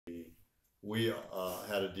we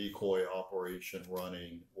had a decoy operation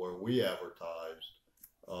running where we advertised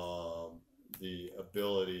the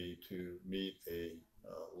ability to meet a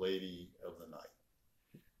lady of the night.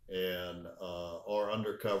 And our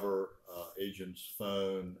undercover agent's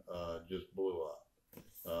phone just blew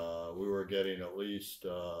up. We were getting at least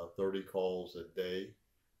 30 calls a day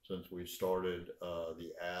since we started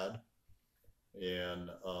the ad. And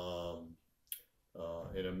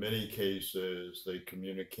in many cases, they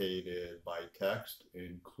communicated by text,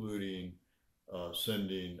 including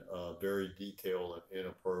sending very detailed and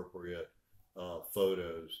inappropriate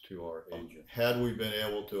photos to our agent. Had we been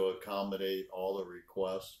able to accommodate all the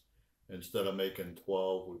requests, instead of making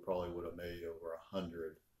 12, we probably would have made over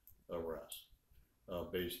 100 arrests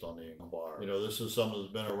based on the inquiry. You know, this is something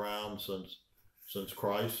that's been around since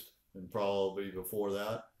Christ and probably before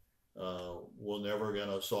that. We're never going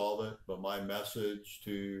to solve it, but my message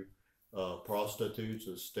to prostitutes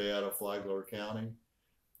is stay out of Flagler County,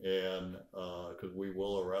 and because we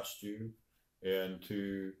will arrest you. And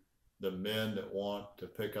to the men that want to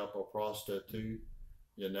pick up a prostitute,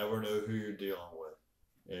 you never know who you're dealing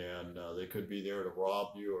with, and they could be there to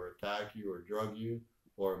rob you or attack you or drug you,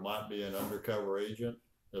 or it might be an undercover agent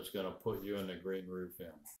that's going to put you in the green roof inn.